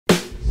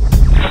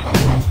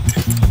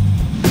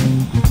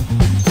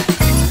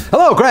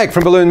Hello, Greg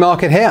from Balloon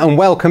Market here, and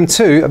welcome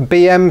to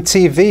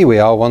BMTV. We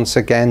are once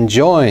again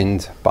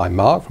joined by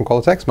Mark from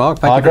Qualatex. Mark,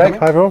 thank you. Hi, Greg.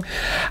 Hi, everyone.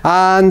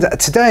 And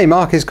today,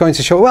 Mark is going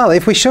to show, well,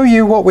 if we show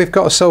you what we've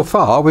got so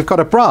far, we've got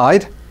a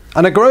bride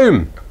and a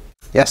groom.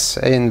 Yes,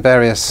 in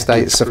various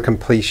states of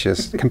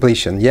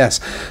completion, yes.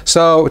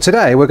 So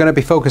today we're going to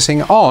be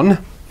focusing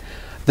on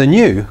the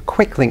new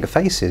Quicklink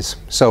faces.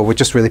 So we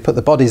just really put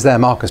the bodies there,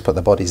 Mark has put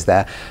the bodies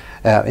there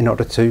in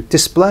order to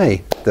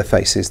display the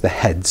faces, the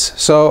heads.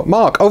 So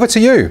Mark, over to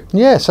you.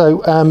 Yeah, so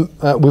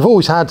we've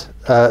always had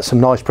some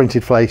nice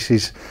printed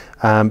faces,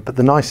 but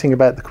the nice thing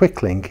about the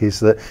Quicklink is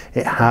that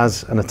it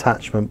has an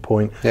attachment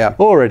point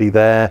already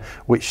there,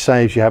 which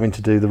saves you having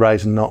to do the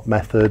raise and knot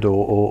method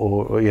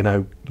or you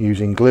know,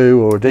 using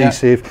glue or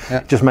adhesive.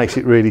 It just makes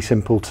it really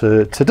simple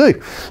to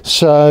do.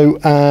 So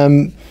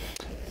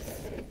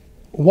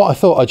what I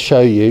thought I'd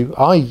show you,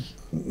 I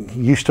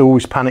used to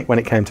always panic when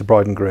it came to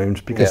bride and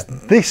grooms because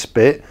this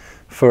bit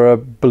for a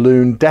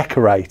balloon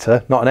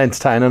decorator, not an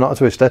entertainer, not a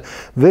twister,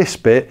 this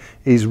bit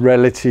is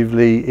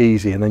relatively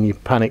easy, and then you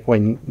panic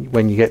when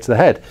you get to the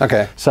head.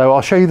 Okay. So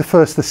I'll show you the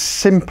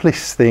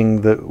simplest thing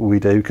that we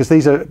do, because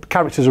these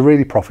characters are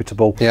really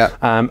profitable,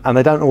 and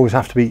they don't always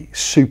have to be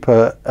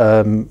super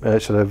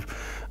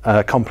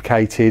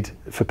complicated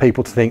for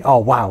people to think, oh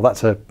wow,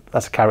 that's a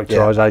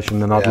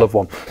characterisation and I'd love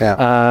one.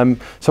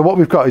 So what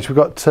we've got is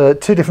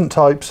two different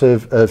types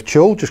of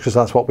tulle, just because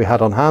that's what we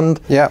had on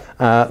hand,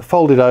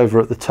 folded over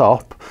at the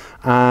top,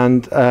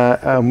 and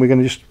we're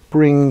going to just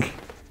bring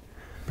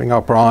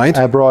our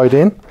bride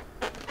in.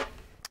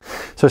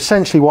 So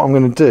essentially what I'm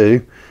going to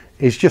do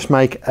is just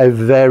make a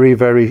very,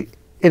 very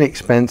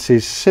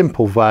inexpensive,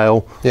 simple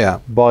veil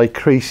by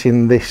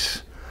creasing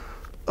this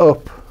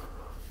up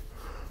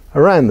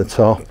around the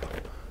top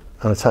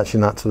and attaching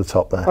that to the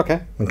top there.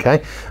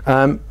 Okay.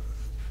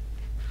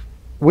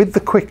 With the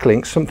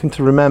Quicklink, something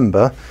to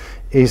remember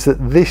is that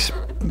this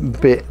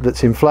bit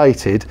that's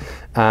inflated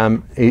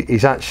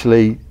is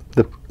actually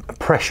the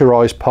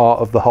pressurized part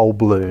of the whole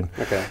balloon.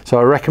 So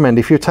I recommend,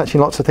 if you're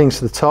attaching lots of things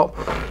to the top,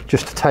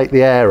 just to take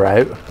the air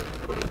out,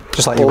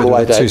 just like you would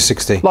with a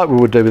 260. Like we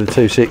would do with a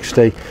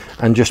 260,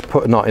 and just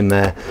put a knot in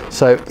there.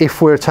 So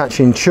if we're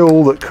attaching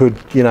tulle that could,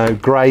 you know,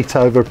 grate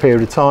over a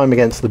period of time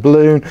against the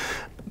balloon,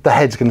 the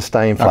head's going to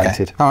stay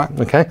inflated. All right.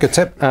 Okay. Good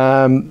tip.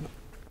 And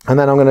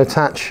then I'm going to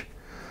attach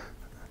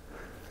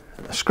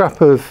a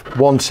scrap of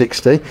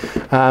 160.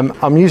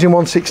 I'm using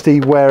 160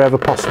 wherever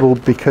possible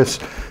because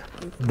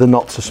the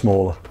knots are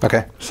smaller.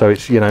 Okay. So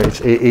it's, you know,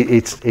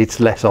 it's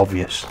less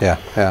obvious.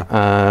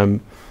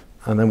 And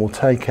then we'll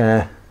take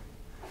our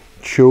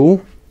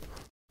tulle,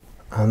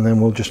 and then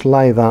we'll just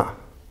lay that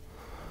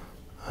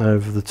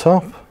over the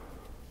top.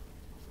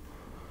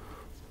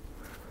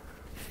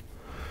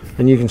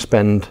 And you can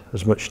spend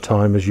as much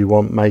time as you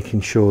want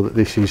making sure that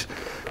this is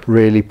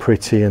really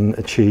pretty and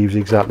achieves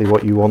exactly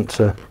what you want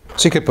to.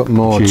 So you could put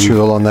more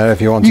tulle on there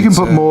if you wanted to. You can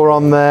put more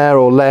on there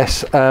or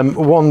less.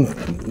 One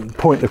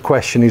point of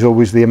question is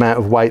always the amount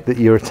of weight that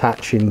you're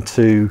attaching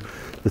to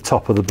the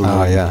top of the balloon.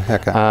 Oh yeah,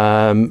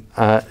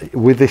 okay.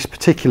 With this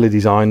particular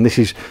design, this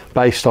is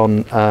based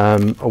on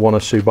one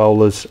of Sue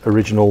Bowler's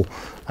original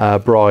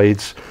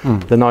brides.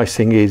 The nice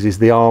thing is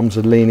the arms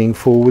are leaning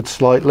forward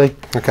slightly,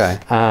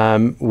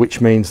 which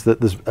means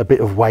that there's a bit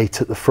of weight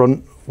at the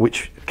front,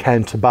 which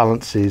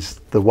counterbalances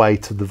the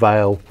weight of the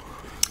veil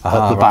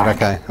at the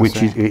back,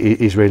 which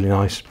is really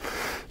nice.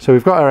 So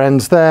we've got our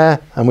ends there,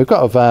 and we've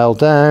got a veil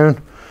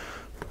down,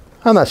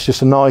 and that's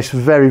just a nice,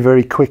 very,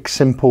 very quick,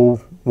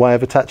 simple way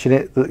of attaching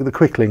it that the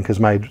Quicklink has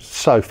made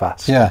so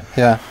fast.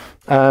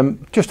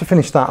 Just to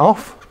finish that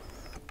off,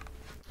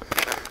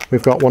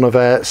 we've got one of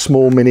our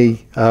small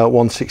mini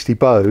 160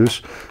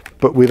 bows,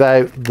 but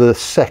without the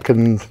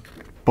second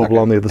bubble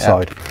on the other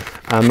side,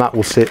 and that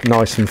will sit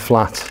nice and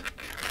flat.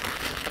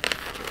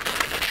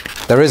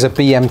 There is a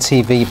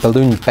BMTV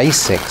Balloon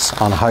Basics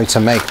on how to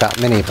make that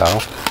mini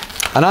bow,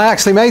 and I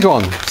actually made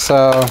one,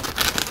 so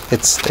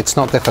it's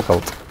not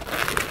difficult.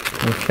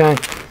 Okay.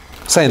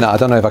 Saying that, I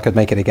don't know if I could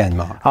make it again,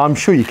 Mark. I'm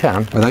sure you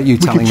can. Without you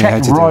telling me how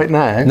to do it. right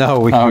now. No,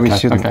 we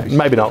shouldn't. Okay.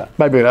 Maybe not.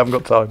 Maybe we haven't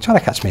got time. Trying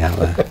to catch me out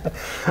there.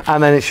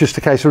 And then it's just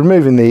a case of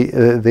removing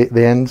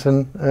the ends,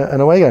 and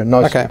away you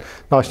go.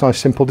 Nice,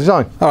 simple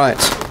design. All right,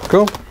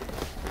 cool.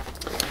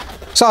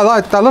 So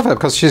I love it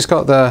because she's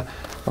got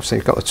obviously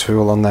you've got the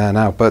tulle on there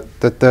now, but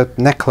the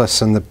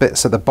necklace and the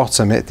bits at the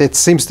bottom, it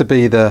seems to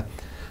be the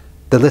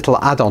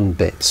little add-on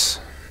bits.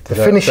 The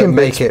finishing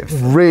bits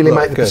really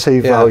make the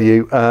perceived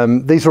value.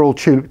 These are all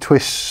tulip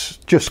twists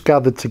just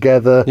gathered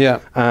together,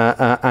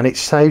 and it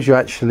saves you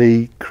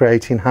actually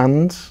creating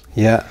hands.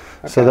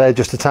 So they're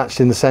just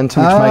attached in the centre,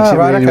 which makes it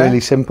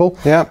really simple.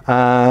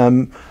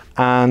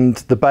 And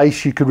the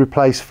base you could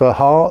replace for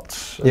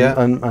hearts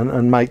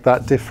and make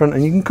that different,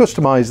 and you can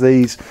customise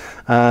these,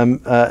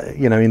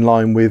 you know, in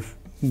line with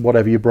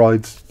whatever your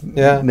bride's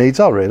needs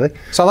are, really.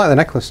 So I like the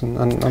necklace and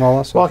all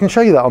that stuff. Well, I can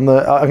show you that on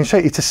the. I can show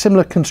you. It's a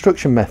similar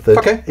construction method.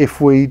 If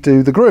we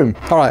do the groom.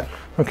 All right.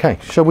 Okay.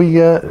 Shall we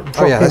drop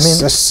him in?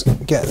 Let's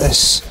get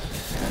this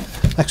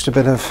extra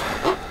bit of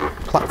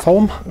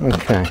platform.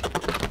 Okay.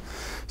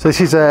 So this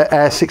is a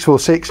Air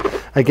 646.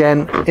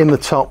 Again, in the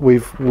top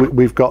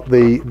we've got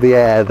the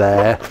air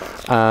there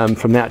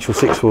from the actual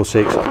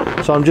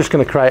 646. So I'm just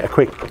going to create a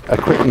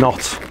quick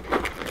knot.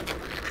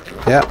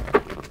 Yeah.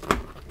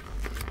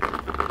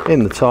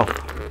 In the top,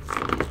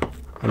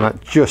 and that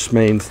just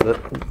means that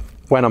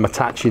when I'm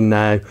attaching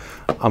now,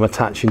 I'm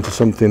attaching to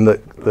something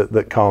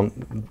that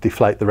can't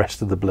deflate the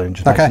rest of the balloon.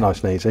 Just makes it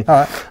nice and easy.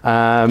 All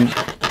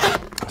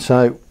right.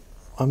 So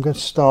I'm going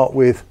to start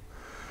with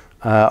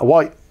a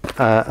white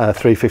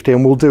 350,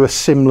 and we'll do a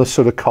similar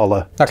sort of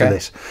collar to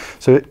this.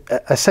 So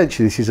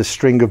essentially this is a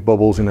string of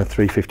bubbles in a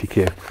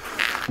 350Q.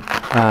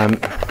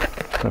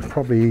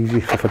 Probably easy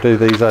if I do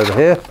these over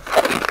here.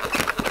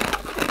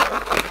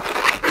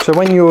 So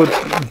when you're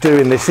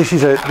doing this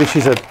is a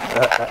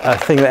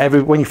thing that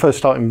when you first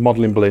start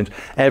modelling balloons,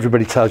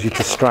 everybody tells you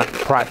to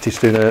practice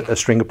doing a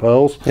string of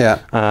pearls. Yeah.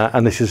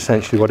 And this is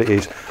essentially what it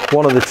is.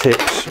 One of the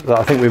tips that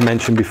I think we've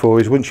mentioned before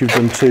is once you've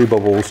done 2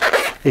 bubbles,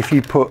 if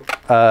you put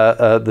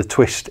the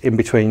twist in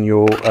between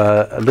your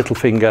little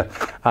finger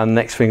and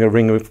next finger,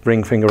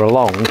 ring finger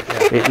along,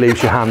 it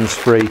leaves your hands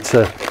free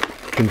to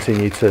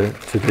continue to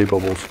do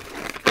bubbles.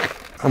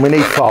 And we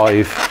need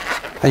 5.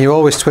 And you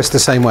always twist the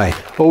same way?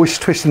 Always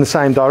twist in the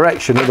same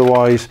direction,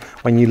 otherwise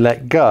when you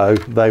let go,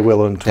 they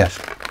will untwist.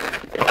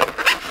 Yeah.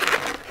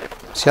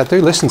 See, I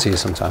do listen to you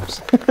sometimes.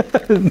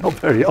 Not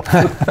very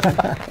often.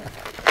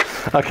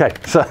 Okay,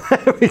 so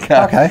there we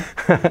go. Okay.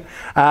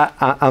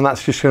 And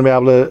that's just going to be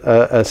able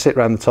to sit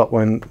around the top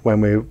when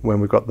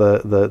we've got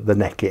the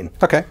neck in.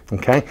 Okay.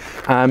 Okay.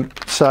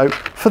 So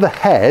for the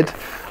head,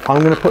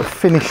 I'm going to put a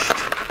finished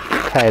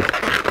head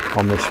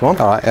on this one.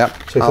 All right. Yeah.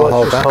 So if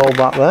I'll just hold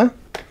that there.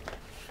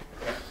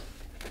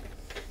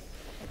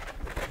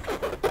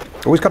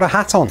 Oh, he's got a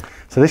hat on.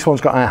 So this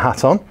one's got a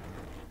hat on,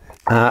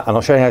 and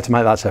I'll show you how to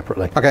make that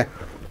separately. Okay.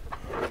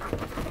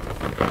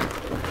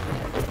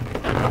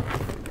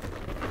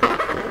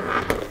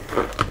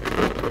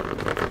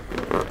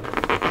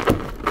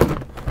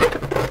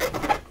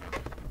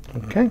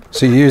 Okay.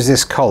 So you use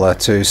this collar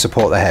to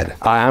support the head?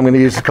 I am going to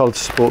use the collar to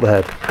support the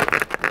head.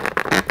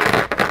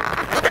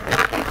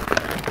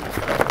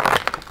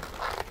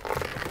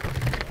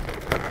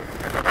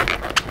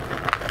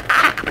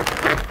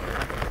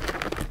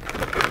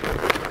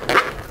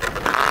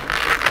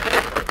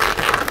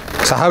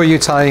 So how are you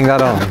tying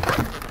that on?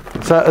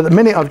 So at the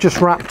minute I've just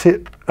wrapped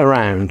it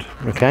around,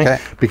 okay?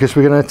 Because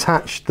we're going to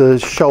attach the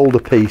shoulder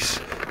piece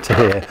to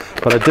here,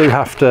 but I do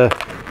have to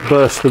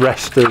burst the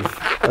rest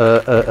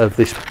of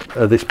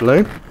this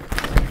balloon.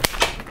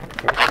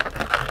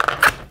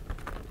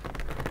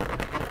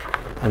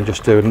 And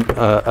just do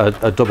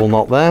a double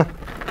knot there.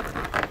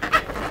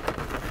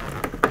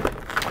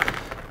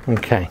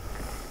 Okay.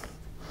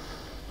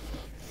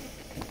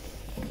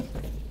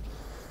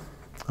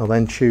 I'll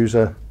then choose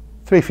a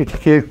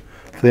 350Q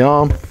for the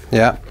arm.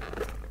 Yeah.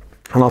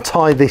 And I'll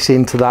tie this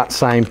into that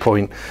same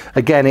point.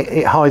 Again,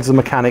 it hides the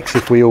mechanics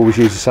if we always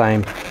use the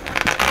same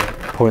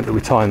point that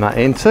we're tying that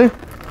into.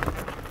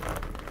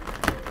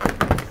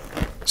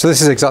 So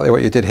this is exactly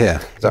what you did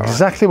here, is that right?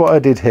 Exactly what I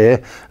did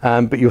here,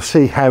 but you'll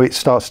see how it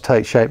starts to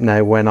take shape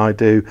now when I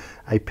do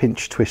a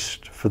pinch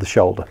twist for the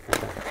shoulder.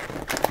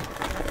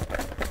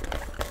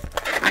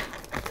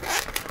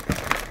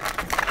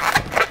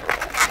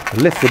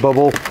 Lift the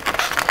bubble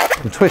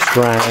and twist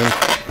around,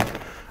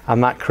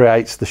 and that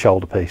creates the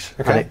shoulder piece.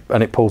 Okay.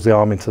 And it pulls the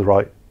arm into the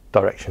right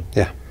direction.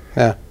 Yeah,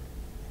 yeah.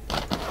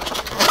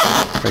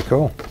 Very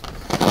cool.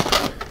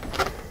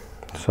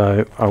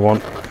 So I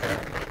want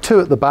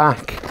 2 at the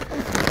back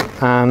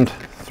and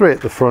 3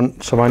 at the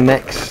front, so my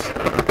next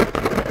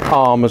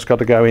arm has got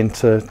to go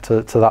into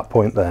that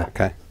point there.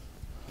 Okay.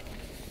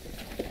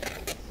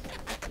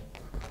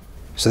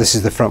 So this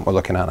is the front we're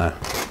looking at now?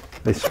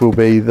 This will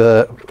be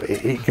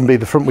it can be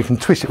the front, we can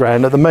twist it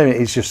around. At the moment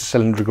it's just a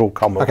cylindrical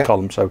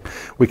column, so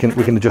we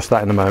can adjust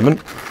that in a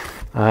moment.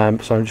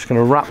 So I'm just going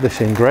to wrap this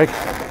in, Greg.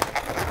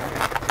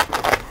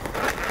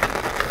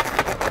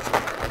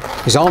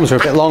 His arms are a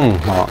bit long,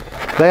 Mark.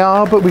 They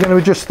are, but we're going to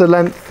adjust the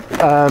length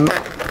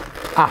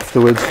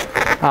afterwards.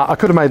 I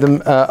could have made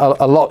them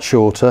a lot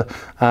shorter,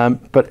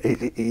 but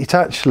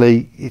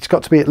it's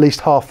got to be at least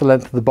half the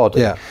length of the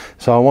body. Yeah.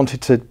 So I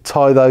wanted to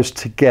tie those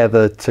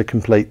together to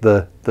complete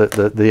the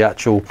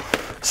actual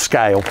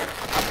scale.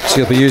 So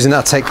you'll be using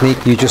that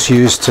technique you just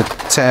used to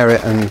tear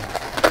it and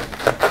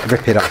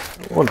rip it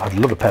off. Well, I'd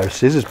love a pair of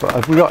scissors, but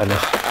have we got any?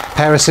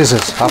 Pair of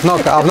scissors. I've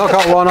not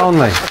got one on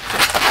me.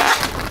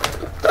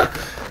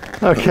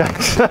 Okay.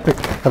 So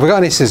have we got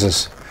any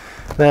scissors?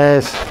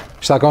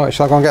 Shall I go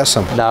and get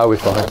some? No, we're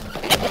fine.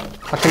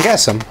 I can get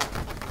some. I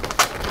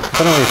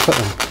don't know where you put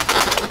them.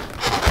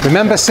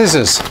 Remember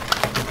scissors.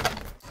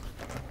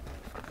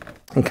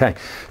 Okay,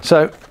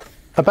 so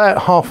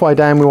about halfway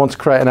down we want to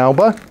create an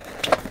elbow.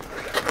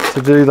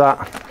 To do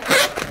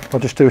that, I'll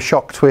just do a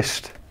shock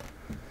twist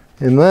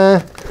in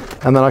there,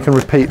 and then I can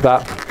repeat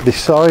that this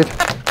side.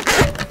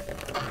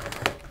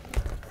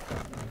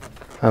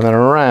 And then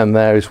around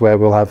there is where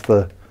we'll have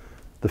the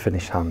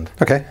finished hand.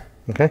 Okay.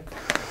 Okay.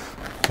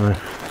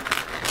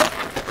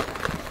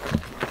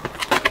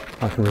 So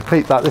I can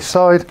repeat that this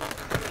side.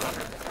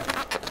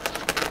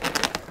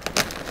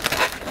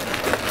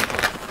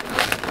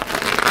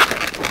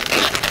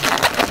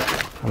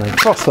 And then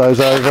cross those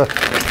over.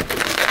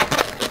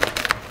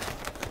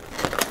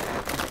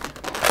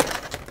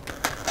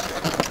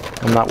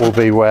 And that will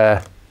be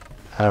where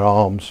our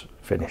arms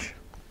finish.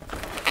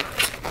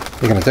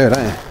 You're going to do it,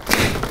 aren't you?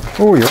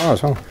 Oh, you are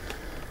as well.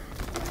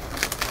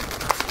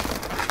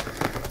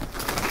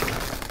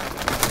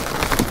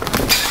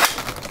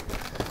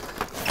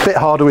 Bit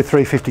harder with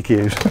 350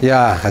 Qs.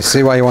 Yeah, I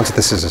see why you wanted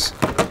the scissors.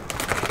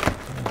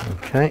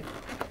 Okay,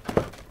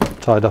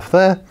 tied off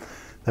there.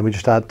 Then we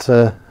just add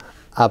the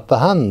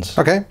hands.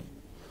 Okay.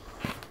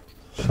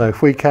 So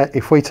if we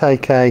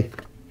take a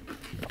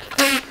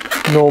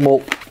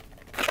normal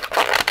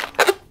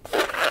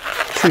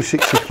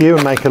 260Q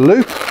and make a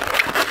loop,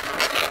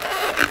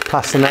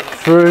 pass the neck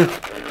through,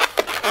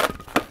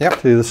 yep,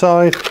 to the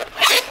side,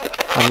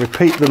 and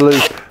repeat the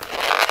loop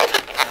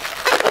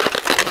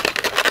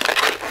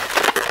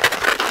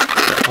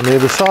on the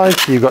other side.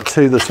 So you've got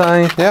two the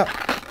same. Yep.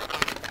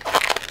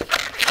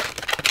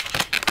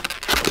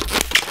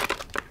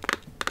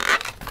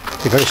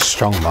 You're very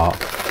strong, Mark.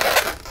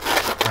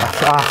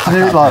 I have to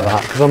do it like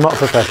that because I'm not a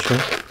professional.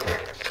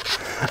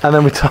 And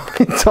then we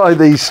tie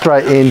these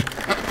straight in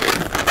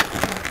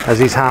as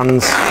his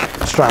hands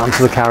straight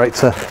onto the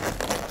character.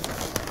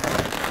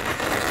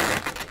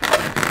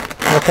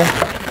 Okay.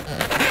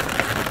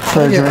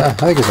 So yeah, I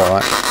think it's all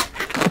right.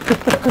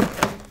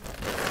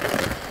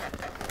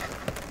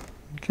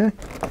 Okay.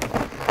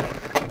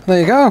 There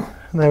you go.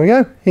 And there we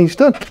go. He's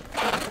done.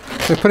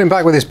 We put him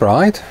back with his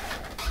bride.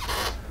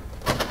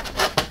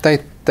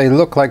 They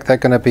look like they're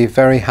going to be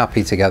very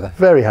happy together.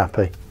 Very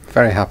happy.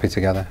 Very happy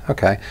together.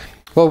 Okay.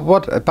 Well,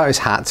 what about his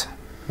hat?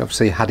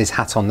 Obviously, he had his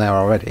hat on there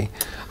already.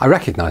 I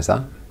recognise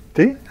that.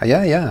 Do you?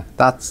 Yeah, yeah.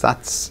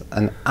 That's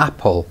an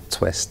apple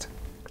twist.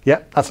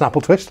 Yeah, that's an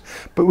apple twist.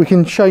 But we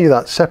can show you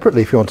that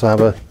separately if you want to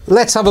have a...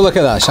 Let's have a look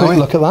at that, shall we?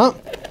 Look at that.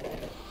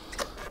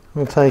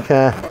 We'll take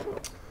a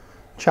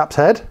chap's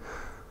head.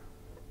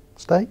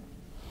 Stay.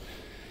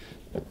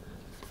 A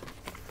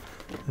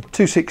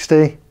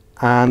 260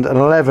 and an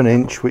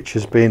 11-inch, which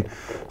has been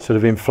sort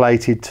of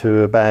inflated to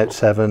about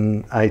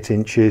 7-8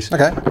 inches.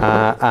 Okay.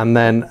 And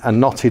then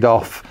knotted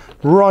off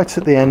right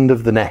at the end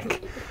of the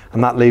neck.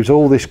 And that leaves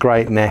all this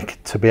great neck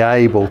to be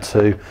able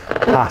to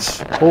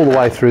pass all the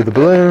way through the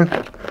balloon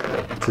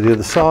to the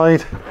other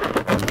side.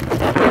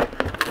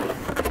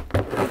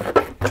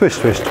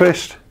 Twist, twist,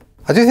 twist.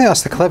 I do think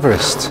that's the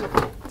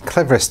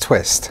cleverest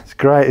twist. It's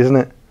great, isn't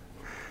it?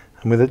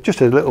 And with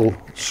just a little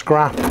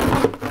scrap.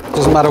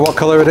 Doesn't matter what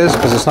colour it is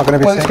because it's not going to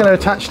be Well, it's going to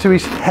attach to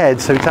his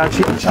head, so it's going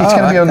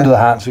to be under the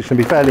hat, so it's going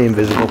to be fairly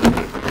invisible.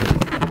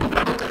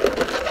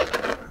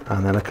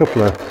 And then a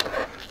couple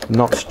of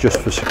knots just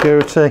for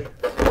security.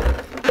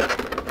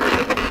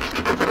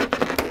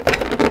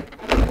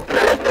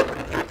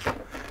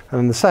 And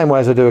in the same way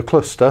as I do a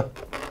cluster,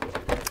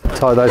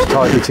 tie those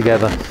tightly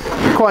together.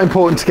 Quite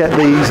important to get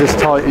these as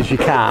tight as you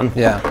can,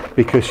 yeah,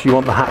 because you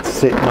want the hat to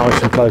sit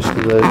nice and close to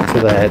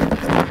the head.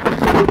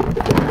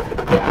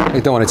 You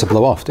don't want it to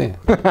blow off, do you?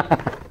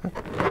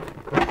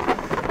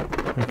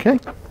 Okay.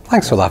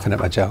 Thanks for laughing at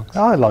my jokes.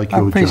 I like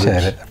your jokes.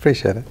 I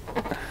appreciate it.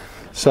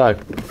 So,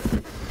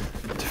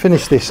 to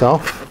finish this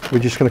off, we're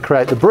just going to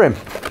create the brim.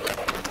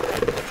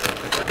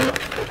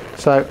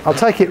 So I'll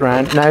take it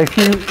round. Now,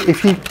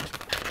 if you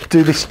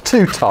do this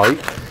too tight,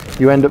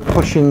 you end up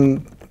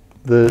pushing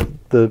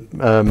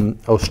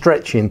or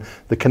stretching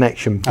the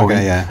connection point,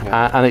 okay,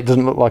 yeah. And it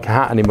doesn't look like a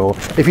hat anymore.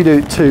 If you do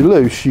it too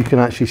loose, you can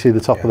actually see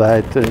the top of the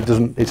head,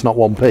 and it's not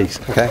one piece.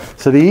 Okay.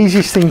 So the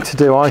easiest thing to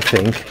do, I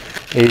think,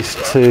 is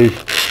to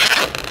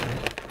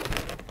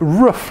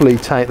roughly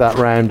take that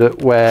round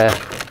at where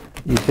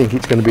you think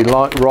it's going to be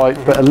right,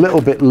 but a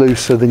little bit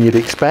looser than you'd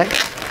expect.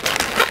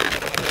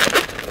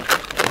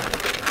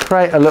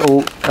 Create a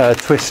little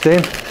twist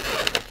in,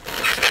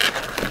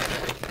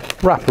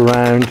 wrap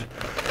around,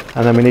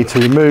 and then we need to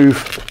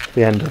remove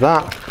the end of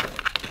that.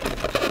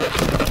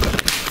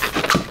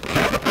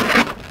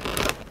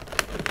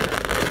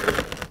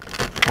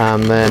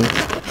 And then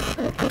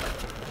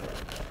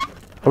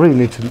I really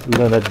need to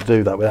learn how to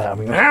do that without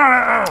having,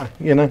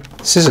 you know.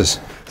 Scissors.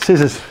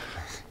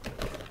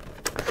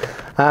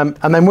 And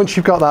then once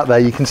you've got that there,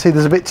 you can see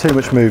there's a bit too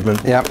much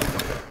movement. Yep.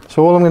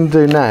 So all I'm going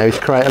to do now is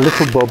create a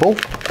little bubble.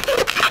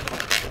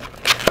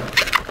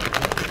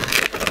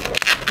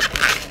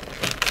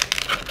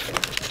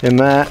 In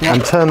there,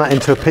 and turn that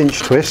into a pinch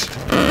twist.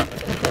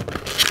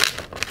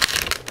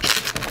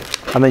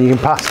 And then you can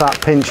pass that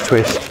pinch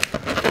twist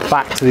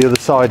back to the other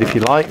side if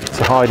you like,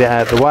 to hide it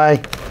out the way.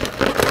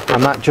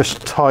 And that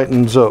just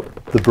tightens up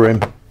the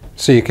brim.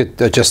 So you could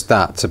adjust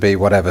that to be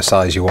whatever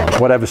size you want.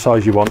 Whatever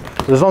size you want.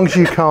 But as long as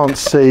you can't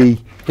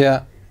see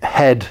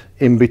head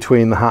in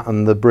between the hat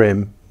and the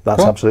brim,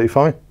 that's absolutely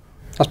fine.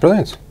 That's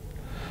brilliant.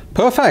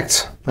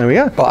 Perfect. There we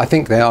go. But I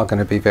think they are going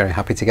to be very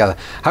happy together.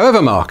 However,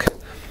 Mark,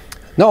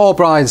 not all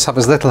brides have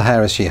as little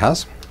hair as she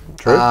has.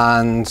 True.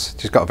 And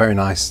she's got a very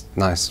nice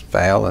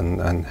veil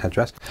and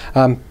headdress.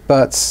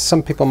 But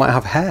some people might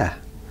have hair.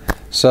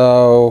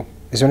 So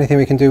is there anything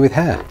we can do with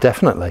hair?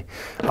 Definitely.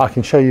 I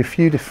can show you a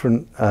few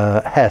different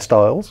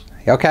hairstyles.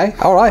 Okay,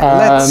 all right.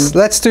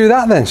 Let's do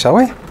that then, shall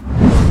we?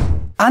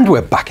 And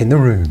we're back in the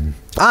room.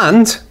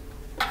 And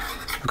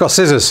we've got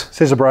scissors.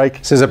 Scissor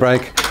break. Scissor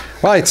break.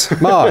 Right,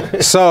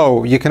 Mark,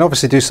 so you can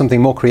obviously do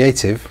something more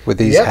creative with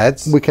these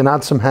heads. We can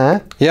add some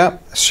hair. Yeah,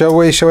 shall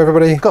we show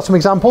everybody? Got some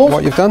examples.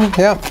 What you've done,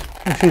 yeah.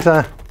 She's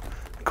a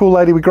cool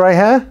lady with grey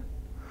hair.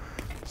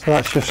 So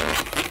that's just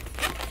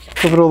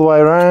covered all the way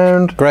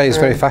around. Grey is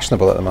very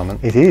fashionable at the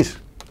moment. It is.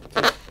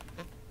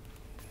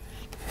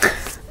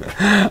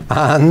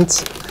 And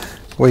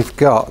we've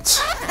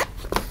got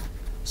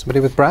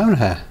somebody with brown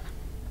hair.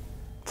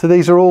 So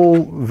these are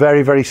all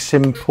very, very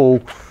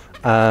simple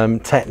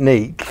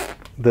technique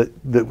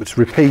that was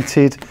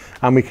repeated,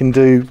 and we can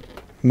do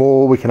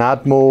more, we can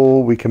add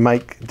more, we can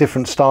make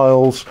different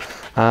styles.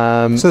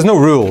 So there's no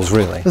rules,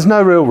 really? There's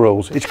no real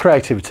rules. It's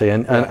creativity,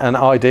 and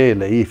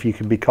ideally, if you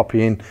can be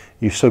copying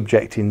your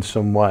subject in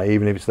some way,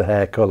 even if it's the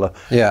hair colour,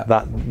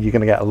 that you're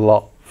going to get a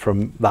lot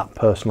from that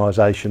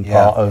personalisation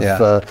part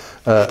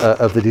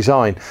of the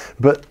design.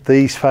 But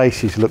these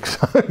faces look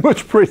so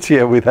much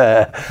prettier with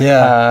hair.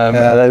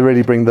 They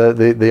really bring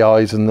the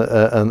eyes and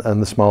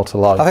the smile to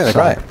life. I think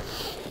they're great.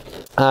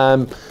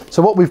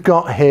 So what we've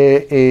got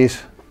here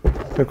is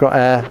we've got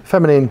a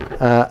feminine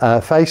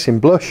face in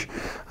blush,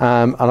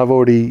 and I've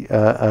already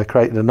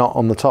created a knot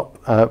on the top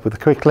with a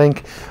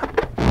Quicklink.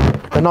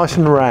 They're nice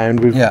and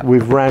round.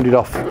 We've rounded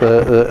off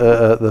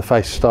the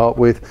face to start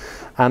with,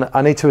 and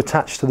I need to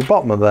attach to the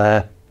bottom of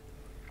there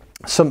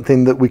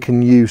something that we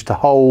can use to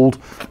hold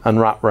and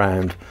wrap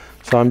round.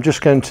 So I'm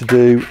just going to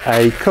do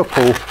a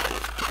couple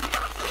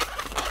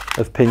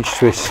of pinch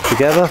twists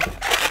together.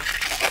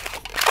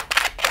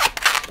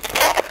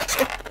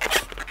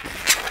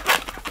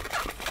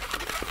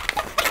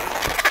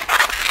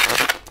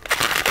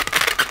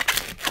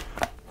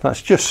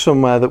 That's just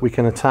somewhere that we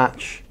can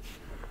attach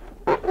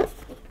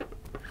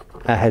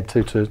our head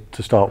to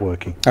start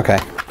working. Okay.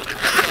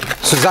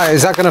 So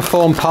is that going to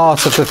form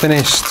part of the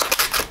finished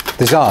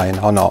design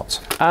or not?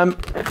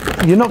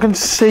 You're not going to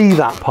see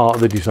that part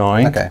of the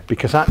design,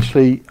 because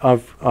actually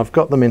I've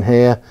got them in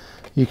here.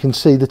 You can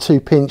see the two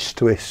pinch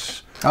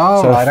twists.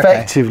 Oh, so right,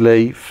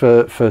 effectively,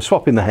 for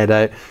swapping the head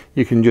out,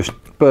 you can just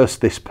burst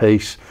this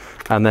piece,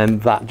 and then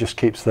that just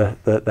keeps the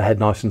head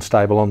nice and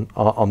stable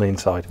on the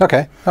inside.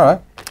 Okay, all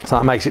right. So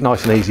that makes it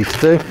nice and easy to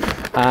do.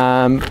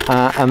 And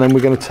then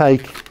we're going to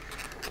take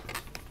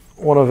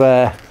one of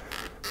our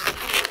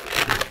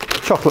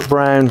chocolate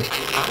brown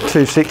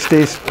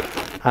 260s,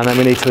 and then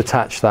we need to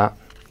attach that.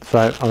 So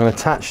I'm going to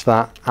attach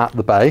that at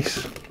the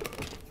base.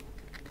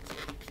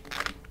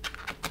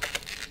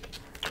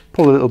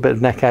 Pull a little bit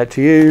of neck out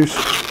to use,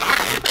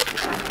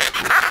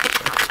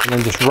 and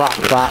then just wrap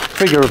that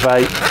figure of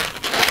 8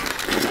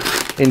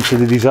 into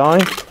the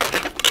design.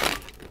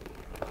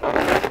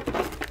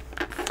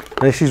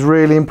 And this is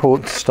really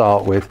important to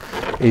start with,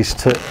 is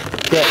to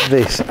get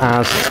this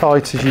as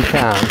tight as you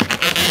can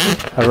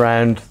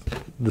around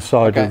the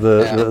side of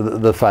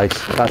the face.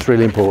 That's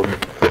really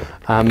important.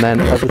 And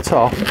then at the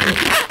top,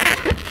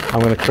 I'm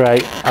going to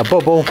create a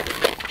bubble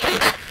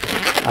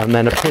and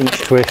then a pinch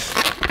twist.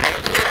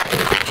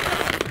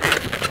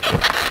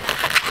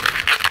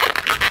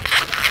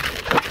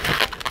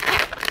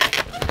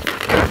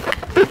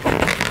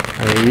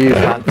 And you use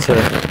that to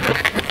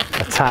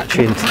attach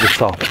into the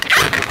top.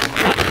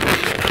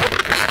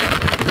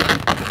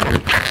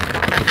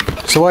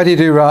 So why do you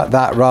do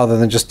that rather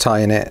than just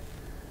tying it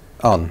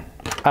on?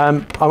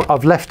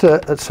 I've left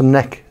some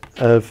neck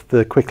of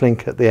the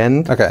Quicklink at the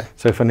end. Okay.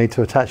 So if I need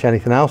to attach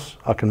anything else,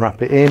 I can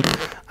wrap it in.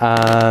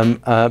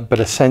 But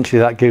essentially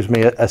that gives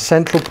me a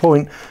central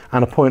point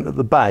and a point at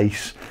the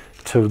base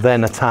to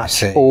then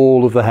attach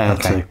all of the hair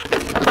to.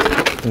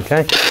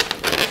 Okay.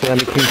 So then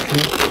we can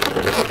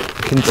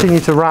continue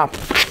to wrap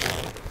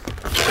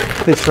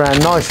this around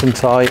nice and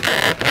tight.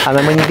 And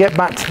then when you get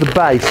back to the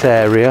base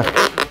area,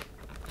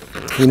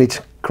 you need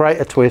to create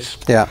a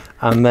twist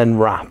and then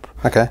wrap.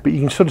 Okay. But you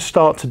can sort of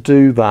start to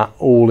do that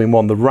all in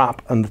one. The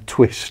wrap and the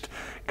twist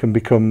can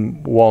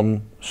become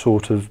one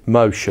sort of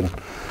motion.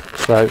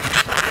 So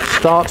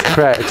start to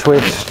create a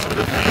twist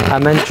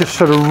and then just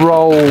sort of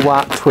roll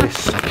that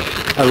twist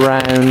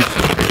around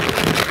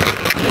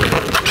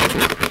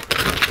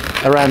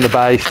the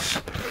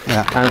base.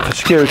 And for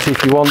security,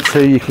 if you want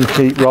to, you can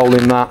keep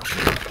rolling that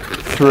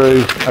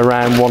through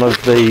around one of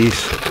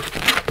these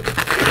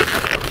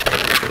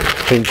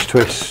pinch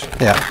twists.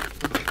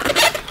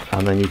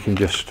 And then you can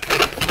just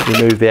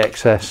remove the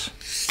excess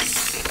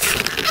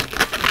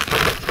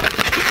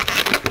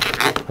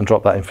and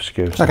drop that in for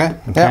security. Okay.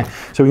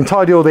 So we can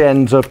tidy all the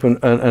ends up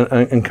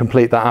and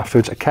complete that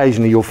afterwards.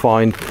 Occasionally you'll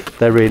find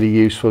they're really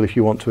useful if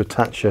you want to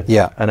attach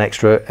an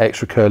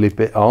extra curly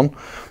bit on.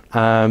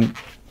 And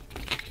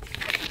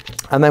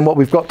then what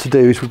we've got to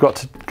do is we've got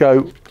to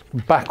go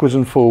backwards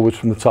and forwards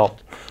from the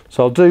top.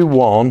 So I'll do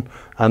one,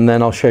 and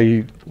then I'll show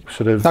you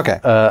sort of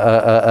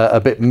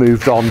a bit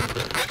moved on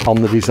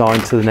the design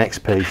to the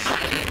next piece.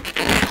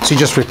 So you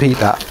just repeat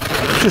that?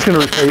 Just going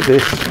to repeat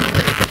this.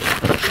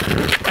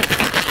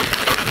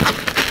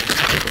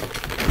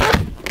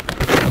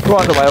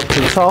 Right the way up to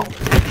the top.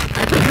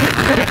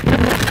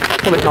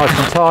 Pull it nice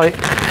and tight.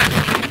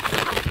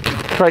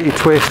 Create your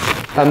twist,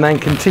 and then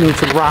continue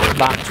to wrap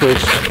that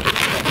twist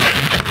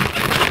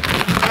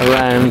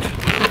around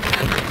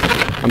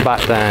and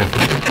back down.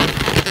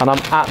 And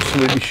I'm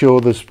absolutely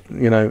sure there's,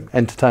 you know,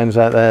 entertainers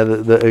out there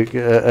that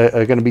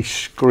are going to be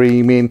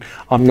screaming,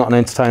 I'm not an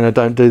entertainer, I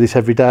don't do this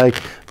every day.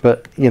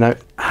 But, you know,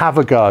 have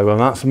a go, and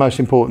that's the most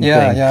important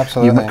thing. Yeah,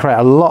 absolutely. You create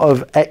a lot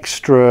of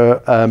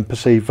extra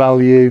perceived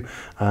value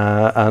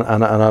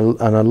and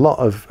a lot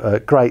of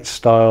great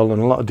style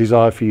and a lot of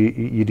desire for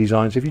your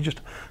designs if you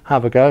just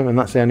have a go, and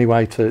that's the only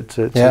way to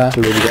really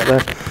get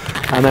there.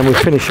 And then we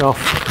finish off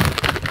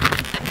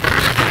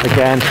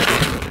again,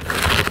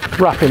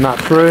 wrapping that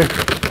through.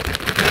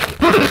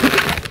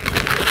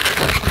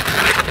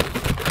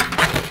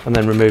 And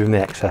then removing the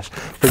excess.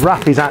 The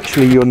wrap is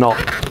actually your knot,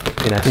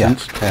 in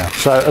essence.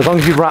 So as long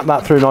as you wrap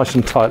that through nice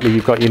and tightly,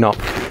 you've got your knot.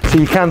 So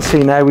you can see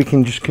now we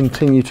can just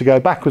continue to go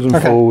backwards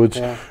and forwards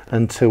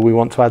until we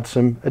want to add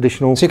some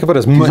additional. So you can put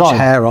as much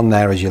hair on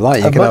there as you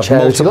like. You can have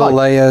multiple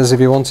layers if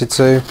you wanted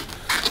to.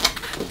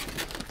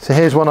 So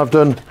here's one I've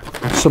done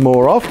some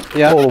more of,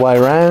 all the way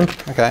around.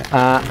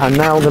 And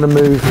now I'm going to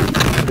move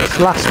this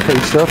last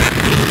piece up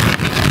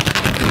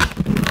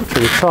to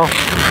the top.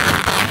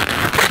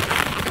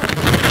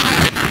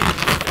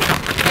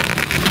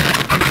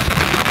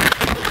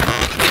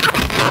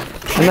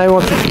 And now we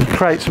want to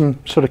create some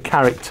sort of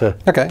character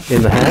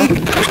in the hair.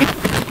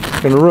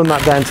 I'm going to run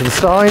that down to the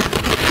side.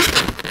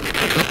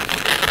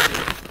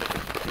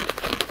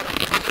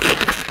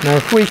 Now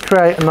if we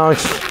create a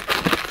nice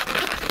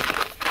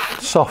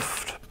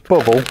soft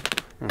bubble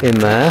in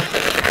there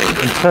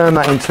and turn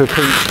that into a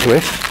pinch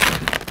twist,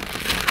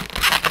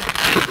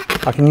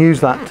 I can use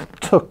that to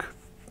tuck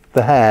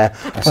the hair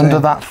under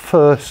that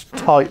first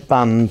tight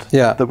band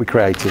that we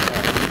created.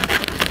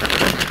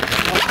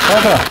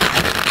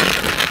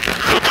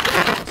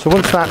 So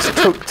once that's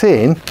tucked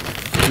in,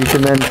 you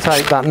can then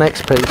take that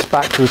next piece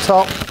back to the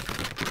top,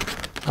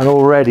 and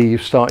already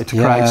you've started to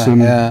create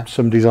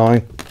some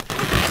design.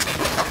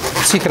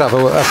 So you could have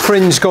a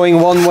fringe going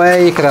one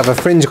way, you could have a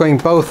fringe going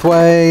both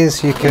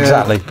ways. You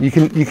could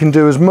You can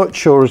do as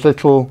much or as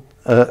little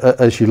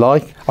as you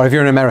like. Or if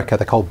you're in America,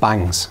 they're called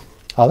bangs.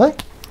 Are they?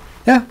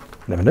 Yeah.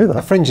 Never knew that.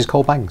 A fringe is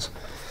called bangs.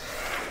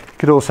 You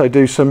could also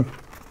do some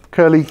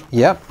curly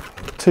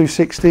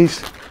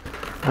 260s.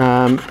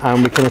 And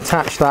we can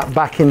attach that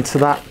back into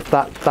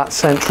that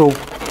central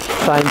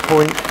same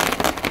point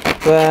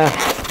there.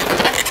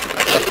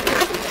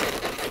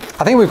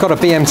 I think we've got a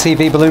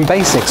BMTV Balloon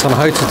Basics on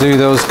how to do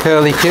those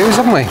curly cues,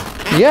 haven't we?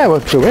 Yeah, well,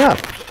 sure we have.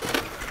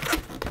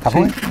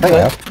 Haven't we?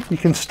 There you go. You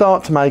can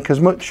start to make as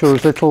much or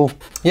as little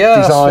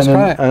design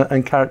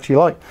and character you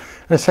like,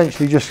 and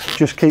essentially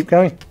just keep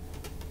going.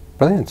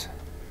 Brilliant.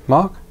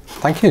 Mark,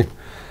 thank you.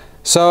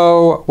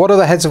 So what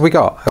other heads have we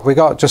got? Have we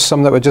got just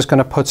some that we're just going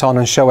to put on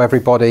and show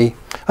everybody?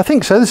 I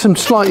think so. There's some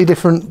slightly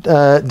different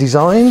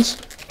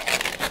designs.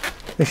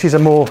 This is a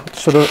more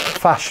sort of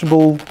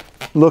fashionable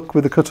look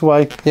with the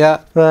cutaway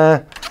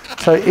there.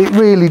 So it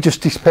really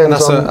just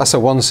depends on... That's a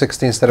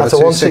 160 instead of a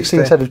 260?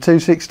 That's a 160 instead of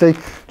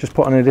 260. Just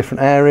put on a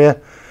different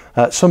area.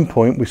 At some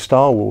point with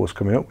Star Wars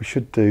coming up, we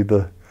should do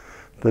the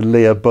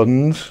Leia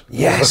buns.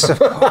 Yes, of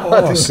course.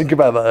 I didn't think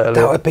about that earlier.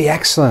 That would be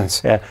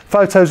excellent. Yeah,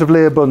 photos of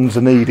Leia buns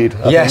are needed.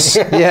 Yes,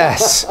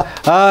 yes.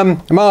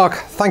 Mark,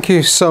 thank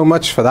you so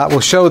much for that.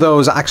 We'll show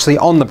those actually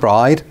on the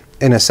bride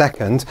in a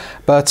second.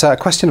 But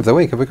question of the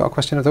week. Have we got a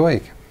question of the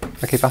week?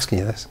 I keep asking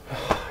you this.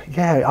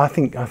 Yeah, I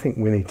think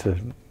we need to,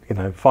 you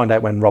know, find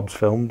out when Rob's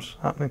film's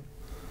happening.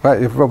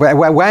 When?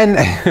 Well,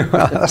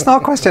 that's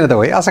not a question of the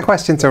week. That's a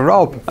question to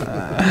Rob.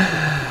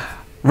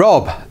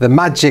 Rob, the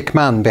magic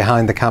man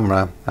behind the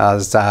camera,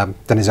 has done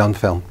his own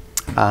film.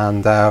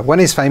 And when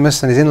he's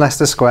famous and he's in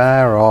Leicester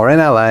Square or in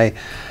LA,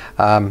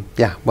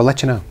 yeah, we'll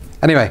let you know.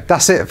 Anyway,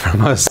 that's it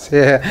from us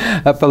here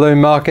at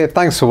Balloon Market.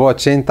 Thanks for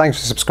watching. Thanks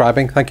for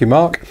subscribing. Thank you,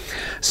 Mark.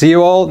 See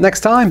you all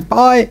next time.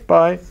 Bye.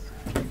 Bye.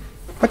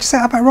 What'd you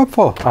say about Rob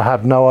for? I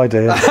have no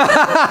idea.